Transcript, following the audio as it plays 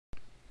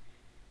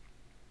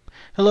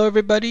Hello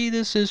everybody,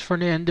 this is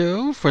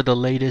Fernando for the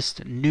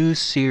latest news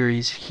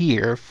series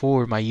here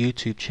for my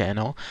YouTube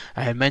channel.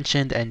 I had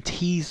mentioned and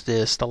teased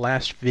this the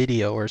last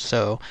video or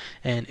so,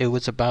 and it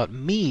was about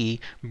me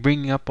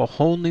bringing up a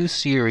whole new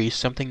series,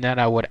 something that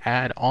I would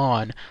add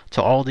on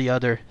to all the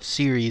other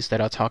series that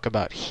I'll talk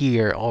about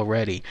here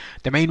already.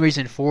 The main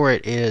reason for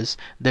it is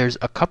there's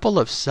a couple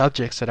of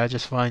subjects that I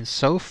just find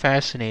so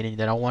fascinating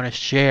that I want to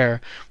share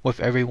with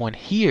everyone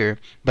here,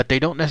 but they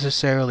don't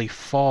necessarily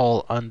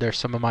fall under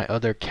some of my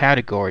other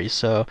categories.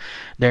 So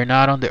they're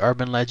not on the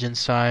urban legend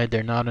side,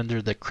 they're not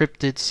under the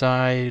cryptid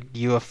side,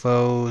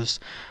 UFOs,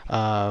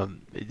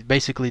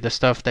 basically the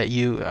stuff that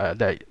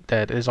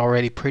that is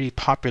already pretty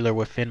popular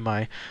within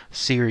my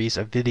series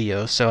of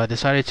videos. So I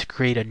decided to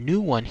create a new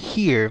one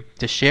here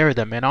to share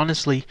them. And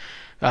honestly,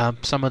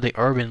 some of the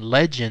urban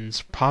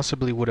legends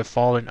possibly would have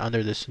fallen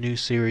under this new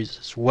series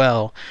as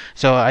well.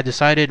 So I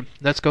decided,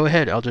 let's go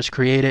ahead. I'll just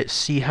create it,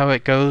 see how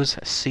it goes,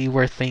 see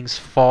where things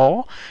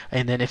fall,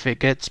 and then if it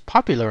gets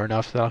popular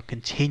enough, then I'll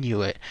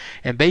continue it.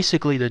 And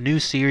basically, the new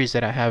series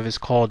that I have is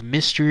called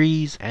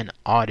Mysteries and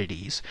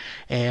Oddities.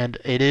 And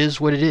it is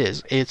what it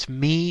is. It's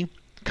me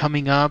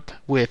coming up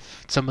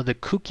with some of the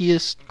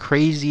kookiest,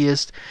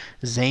 craziest,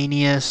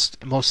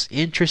 zaniest, most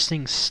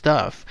interesting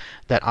stuff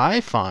that I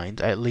find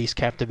at least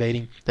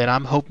captivating, that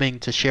I'm hoping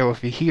to share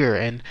with you here,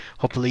 and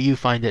hopefully you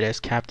find it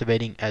as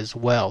captivating as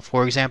well.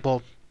 For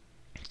example,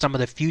 some of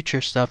the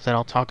future stuff that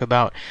I'll talk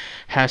about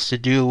has to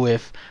do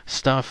with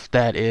stuff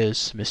that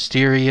is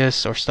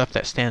mysterious or stuff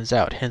that stands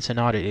out, hence an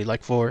oddity.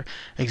 Like, for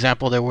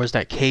example, there was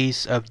that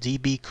case of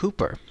D.B.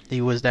 Cooper. He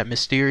was that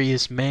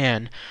mysterious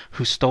man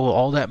who stole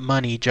all that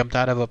money, jumped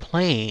out of a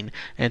plane,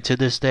 and to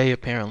this day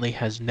apparently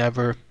has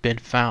never been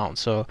found.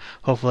 So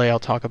hopefully I'll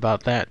talk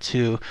about that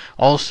too.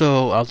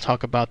 Also, I'll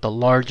talk about the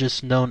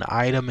largest known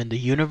item in the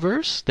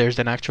universe. There's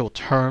an actual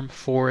term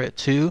for it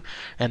too,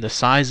 and the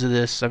size of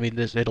this, I mean,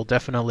 it'll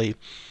definitely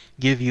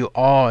give you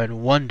awe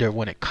and wonder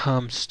when it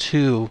comes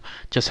to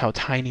just how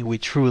tiny we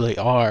truly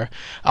are.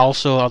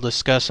 Also, I'll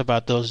discuss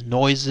about those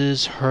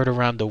noises heard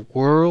around the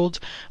world.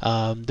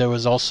 There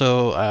was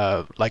also,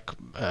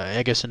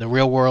 I guess in the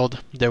real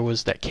world, there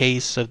was that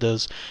case of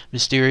those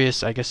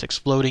mysterious, I guess,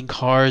 exploding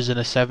cars in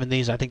the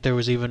 70s. I think there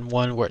was even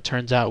one where it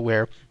turns out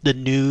where the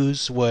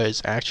news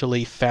was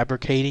actually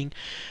fabricating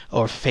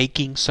or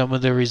faking some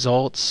of the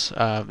results,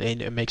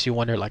 and it makes you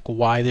wonder like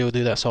why they would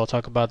do that. So I'll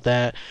talk about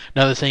that.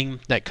 Another thing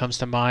that comes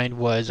to mind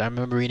was I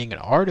remember reading an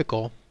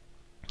article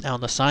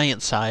on the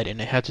science side,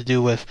 and it had to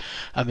do with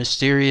a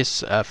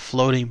mysterious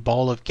floating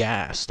ball of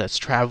gas that's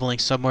traveling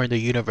somewhere in the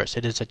universe.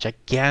 It is a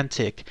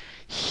gigantic,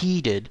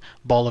 heated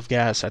ball of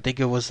gas. I think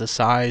it was the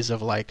size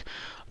of like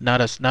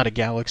not a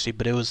galaxy,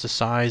 but it was the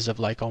size of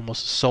like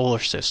almost a solar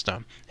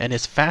system. And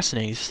it's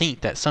fascinating to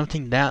think that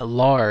something that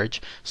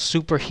large,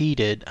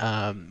 superheated,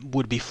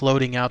 would be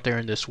floating out there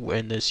in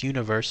this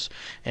universe.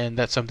 And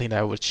that's something that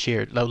I would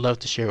love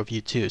to share with you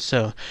too.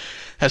 So,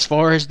 as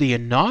far as the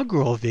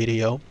inaugural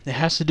video, it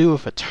has to do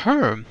with a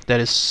term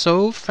that is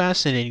so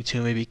fascinating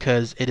to me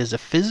because it is a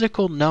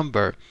physical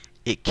number.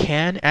 It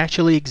can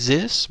actually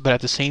exist, but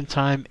at the same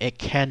time it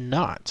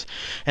cannot.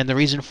 And the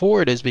reason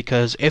for it is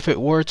because if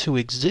it were to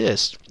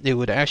exist, it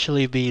would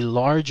actually be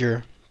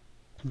larger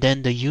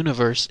than the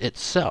universe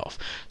itself.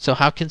 So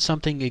how can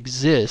something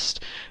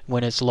exist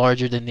when it's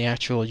larger than the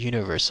actual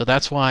universe? So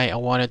that's why I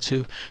wanted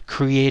to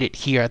create it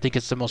here. I think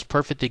it's the most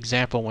perfect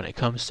example when it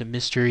comes to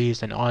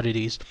mysteries and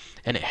oddities,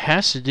 and it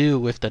has to do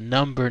with the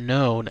number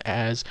known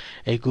as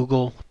a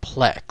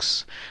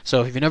Googolplex. So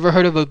if you've never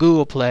heard of a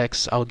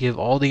Googolplex, I'll give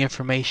all the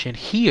information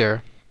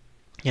here,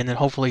 and then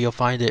hopefully you'll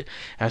find it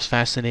as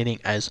fascinating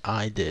as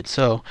I did.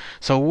 So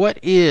what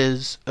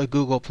is a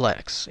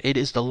Googolplex? It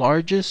is the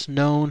largest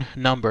known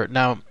number.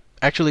 Now,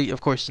 actually, of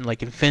course,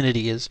 like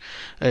infinity is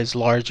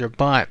larger,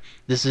 but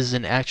this is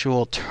an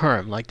actual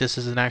term. Like, this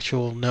is an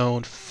actual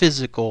known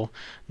physical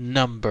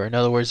number. In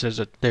other words,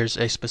 there's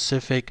a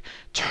specific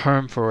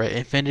term for it.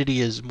 Infinity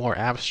is more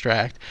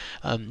abstract.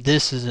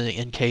 This is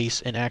in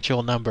case an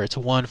actual number. It's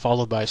 1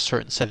 followed by a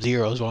certain set of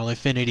zeros, while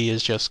infinity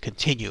is just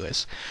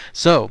continuous.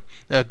 So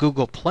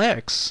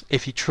Googolplex,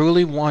 if you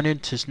truly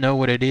wanted to know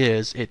what it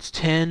is, it's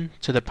 10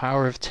 to the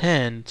power of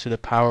 10 to the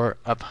power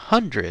of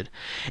 100.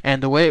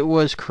 And the way it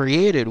was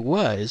created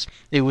was,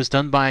 it was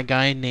done by a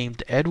guy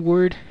named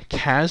Edward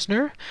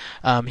Kasner.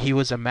 He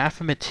was a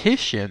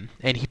mathematician,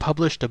 and he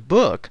published a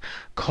book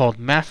called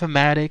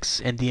Mathematics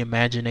and the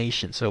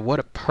Imagination. So what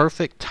a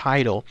perfect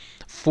title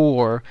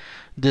for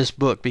this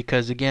book,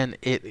 because again,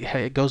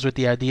 it goes with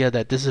the idea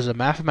that this is a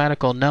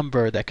mathematical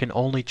number that can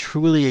only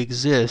truly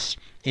exist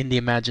in the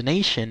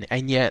imagination,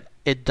 and yet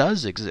it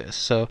does exist.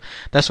 So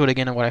that's what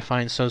I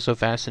find so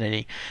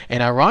fascinating.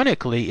 And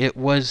ironically, it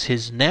was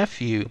his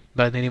nephew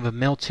by the name of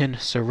Milton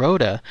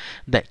Sirota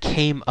that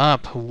came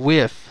up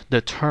with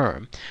the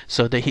term.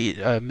 So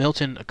that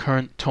Milton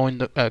coined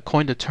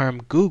the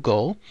term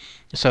Google,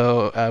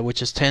 so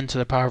which is 10 to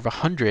the power of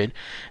 100,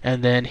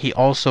 and then he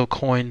also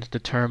coined the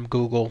term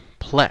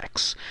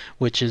Googolplex,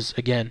 which is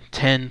again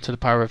 10 to the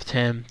power of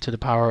 10 to the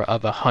power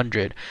of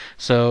 100.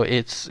 So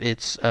it's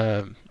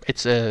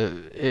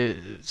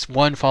it's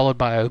one followed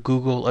by a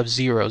Google of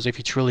zeros if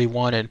you truly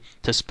wanted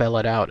to spell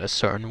it out a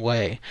certain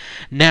way.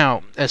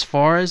 Now, as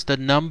far as the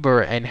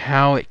number and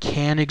how it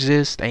can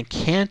exist and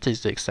can't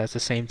exist at the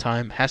same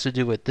time, has to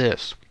do with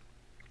this.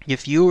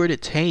 If you were to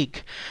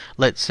take,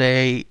 let's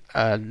say,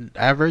 an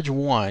average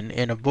 1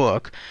 in a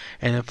book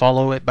and then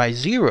follow it by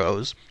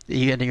zeros,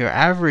 in your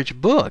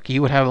average book,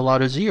 you would have a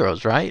lot of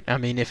zeros, right? I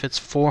mean, if it's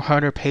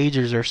 400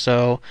 pages or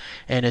so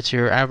and it's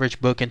your average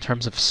book in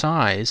terms of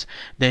size,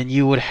 then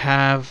you would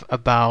have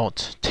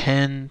about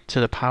 10 to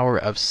the power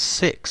of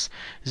 6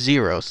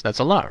 zeros. That's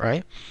a lot,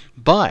 right?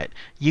 But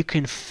you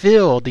can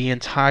fill the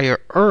entire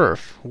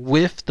earth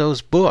with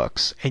those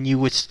books and you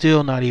would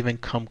still not even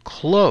come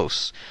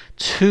close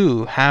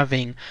to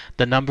having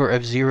the number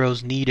of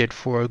zeros needed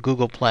for a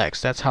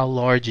Googolplex. That's how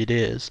large it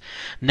is.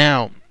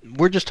 Now,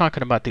 we're just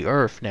talking about the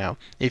earth now.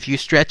 If you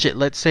stretch it,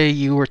 let's say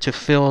you were to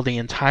fill the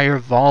entire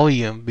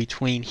volume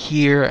between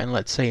here and,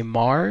 let's say,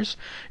 Mars,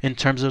 in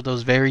terms of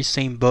those very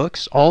same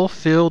books, all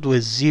filled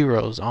with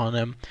zeros on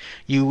them,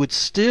 you would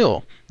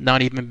still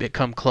not even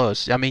come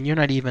close. I mean, you're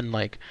not even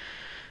like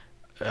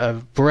a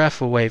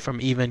breath away from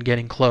even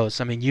getting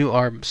close. I mean, you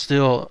are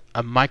still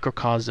a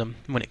microcosm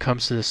when it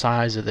comes to the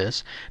size of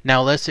this.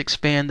 Now let's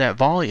expand that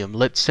volume.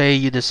 Let's say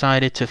you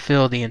decided to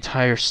fill the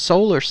entire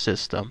solar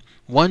system,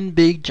 one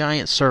big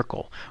giant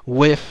circle,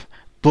 with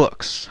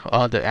books.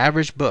 The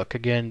average book,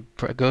 again,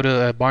 go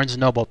to Barnes &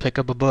 Noble, pick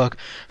up a book,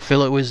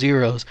 fill it with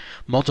zeros,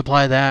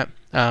 multiply that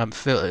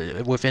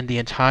within the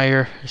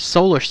entire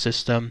solar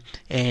system,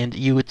 and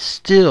you would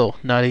still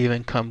not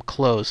even come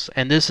close.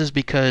 And this is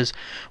because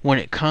when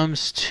it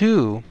comes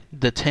to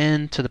the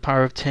 10 to the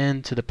power of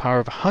 10 to the power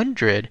of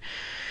 100,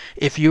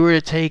 if you were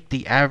to take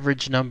the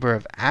average number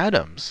of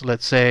atoms,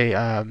 let's say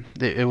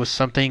it was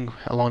something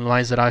along the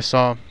lines that I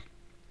saw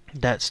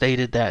that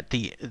stated that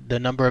the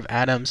number of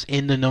atoms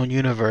in the known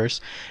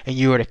universe, and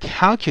you were to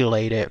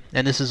calculate it,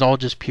 and this is all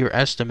just pure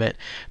estimate,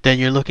 then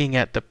you're looking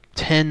at the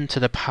 10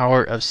 to the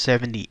power of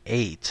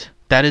 78.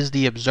 That is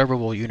the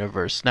observable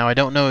universe. Now, I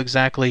don't know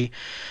exactly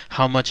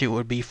how much it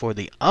would be for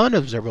the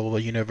unobservable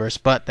universe,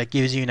 but that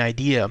gives you an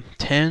idea.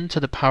 10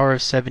 to the power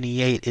of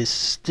 78 is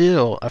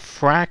still a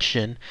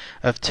fraction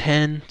of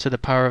 10 to the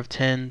power of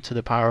 10 to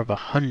the power of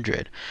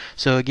 100.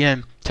 So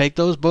again, take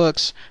those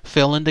books,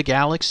 fill in the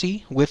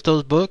galaxy with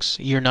those books,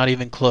 you're not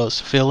even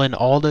close. Fill in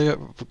all the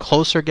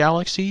closer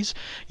galaxies,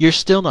 you're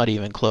still not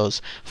even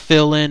close.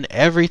 Fill in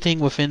everything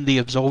within the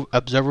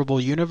observable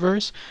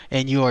universe,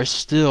 and you are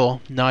still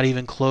not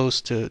even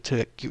close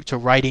to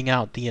writing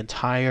out the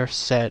entire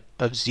set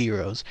of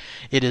zeros.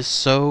 It is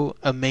so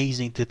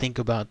amazing to think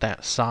about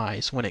that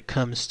size when it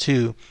comes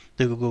to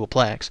the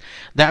Googolplex.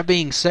 That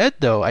being said,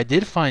 though, I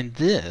did find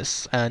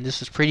this, and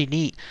this is pretty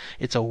neat.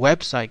 It's a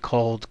website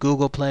called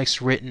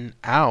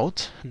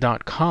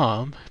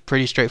googolplexwrittenOut.com.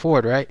 Pretty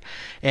straightforward, right?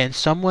 And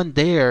someone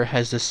there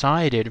has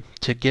decided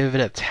to give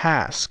it a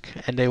task,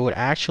 and they would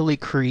actually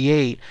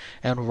create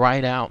and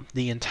write out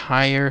the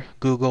entire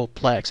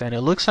Googolplex. And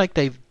it looks like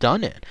they've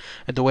done it.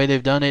 And the way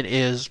they've done it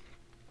is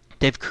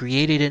they've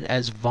created it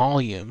as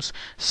volumes.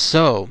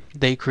 So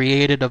they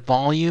created a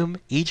volume.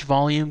 Each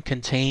volume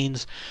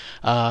contains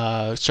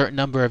a certain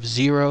number of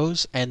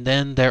zeros, and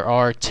then there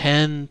are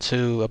 10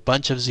 to a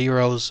bunch of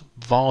zeros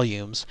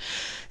volumes.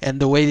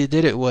 And the way they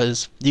did it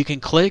was you can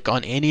click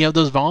on any of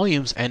those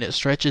volumes and it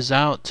stretches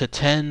out to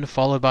 10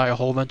 followed by a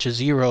whole bunch of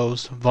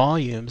zeros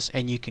volumes,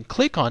 and you can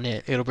click on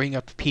it, it'll bring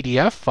up a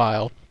PDF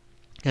file,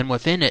 and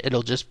within it,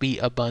 it'll just be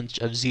a bunch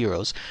of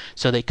zeros.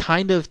 So they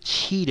kind of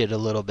cheated a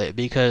little bit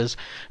because,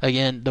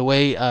 again, the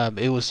way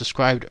it was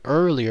described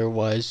earlier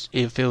was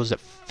if it was a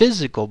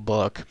physical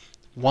book,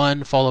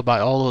 one followed by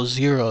all those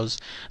zeros,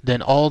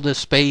 then all the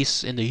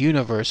space in the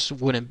universe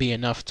wouldn't be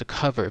enough to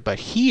cover. But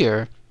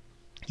here,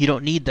 you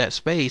don't need that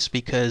space,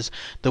 because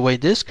the way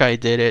this guy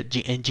did it,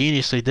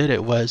 ingeniously did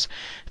it, was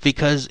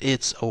because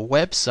it's a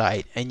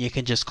website and you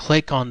can just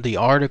click on the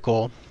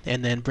article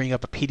and then bring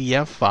up a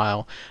PDF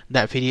file.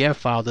 That PDF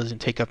file doesn't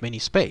take up any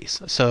space,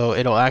 so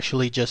it'll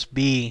actually just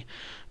be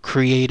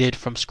created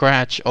from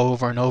scratch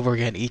over and over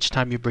again each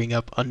time you bring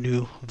up a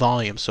new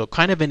volume. So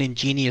kind of an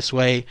ingenious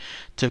way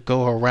to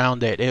go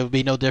around it. It would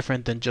be no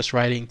different than just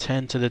writing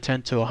 10 to the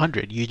 10 to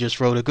 100. You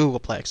just wrote a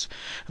Googolplex.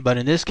 But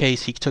in this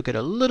case, he took it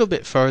a little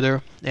bit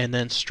further and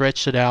then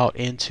stretched it out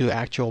into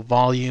actual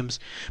volumes.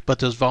 But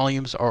those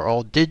volumes are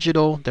all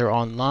digital. They're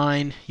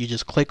online. You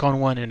just click on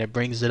one and it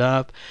brings it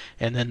up,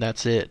 and then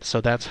that's it. So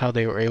that's how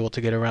they were able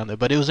to get around it.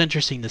 But it was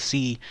interesting to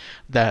see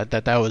that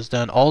was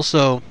done.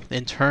 Also,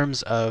 in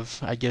terms of,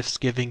 I guess,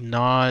 giving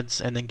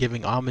nods and then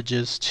giving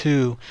homages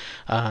to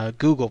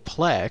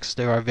Googolplex,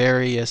 there are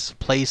various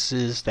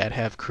places that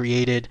have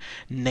created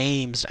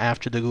names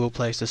after the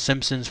Googolplex. The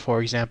Simpsons,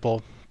 for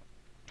example,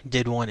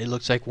 did one. It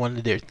looks like one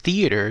of their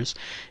theaters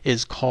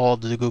is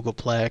called the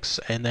Googolplex,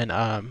 and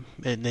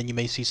then you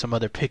may see some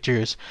other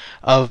pictures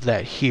of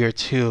that here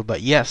too.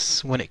 But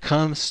yes, when it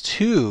comes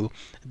to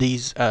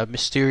these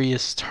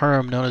mysterious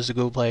term known as the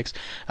Googolplex,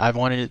 I've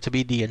wanted it to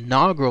be the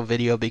inaugural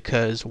video,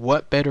 because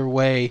what better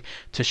way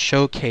to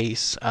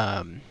showcase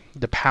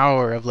the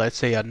power of, let's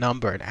say, a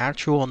number, an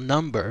actual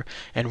number,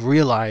 and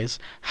realize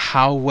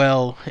how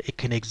well it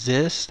can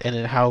exist and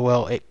then how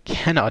well it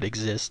cannot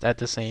exist at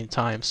the same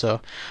time.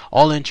 So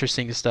all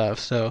interesting stuff.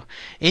 So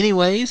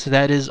anyways,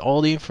 that is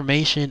all the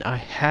information I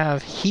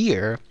have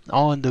here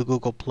on the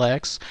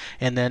Googolplex,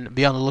 and then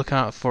be on the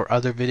lookout for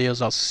other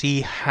videos. I'll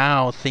see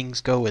how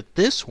things go with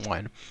this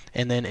one,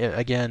 and then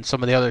again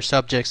some of the other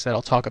subjects that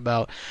I'll talk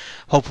about.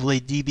 Hopefully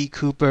DB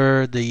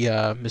Cooper,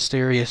 the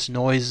mysterious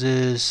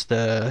noises,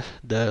 the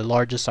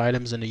largest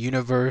items in the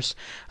universe.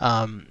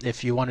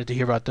 If you wanted to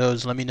hear about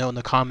those, let me know in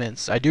the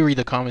comments. I do read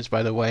the comments,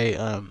 by the way.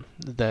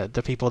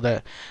 The people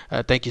that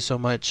thank you so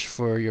much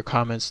for your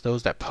comments,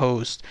 those that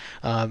post.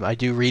 I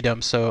do read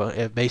them,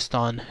 so based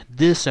on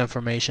this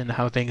information,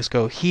 how things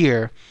go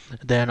here,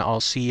 then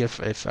I'll see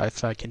if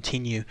I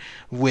continue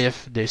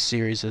with this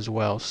series as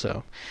well.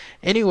 So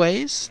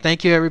anyways,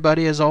 thank you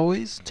everybody, as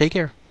always. Take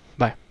care.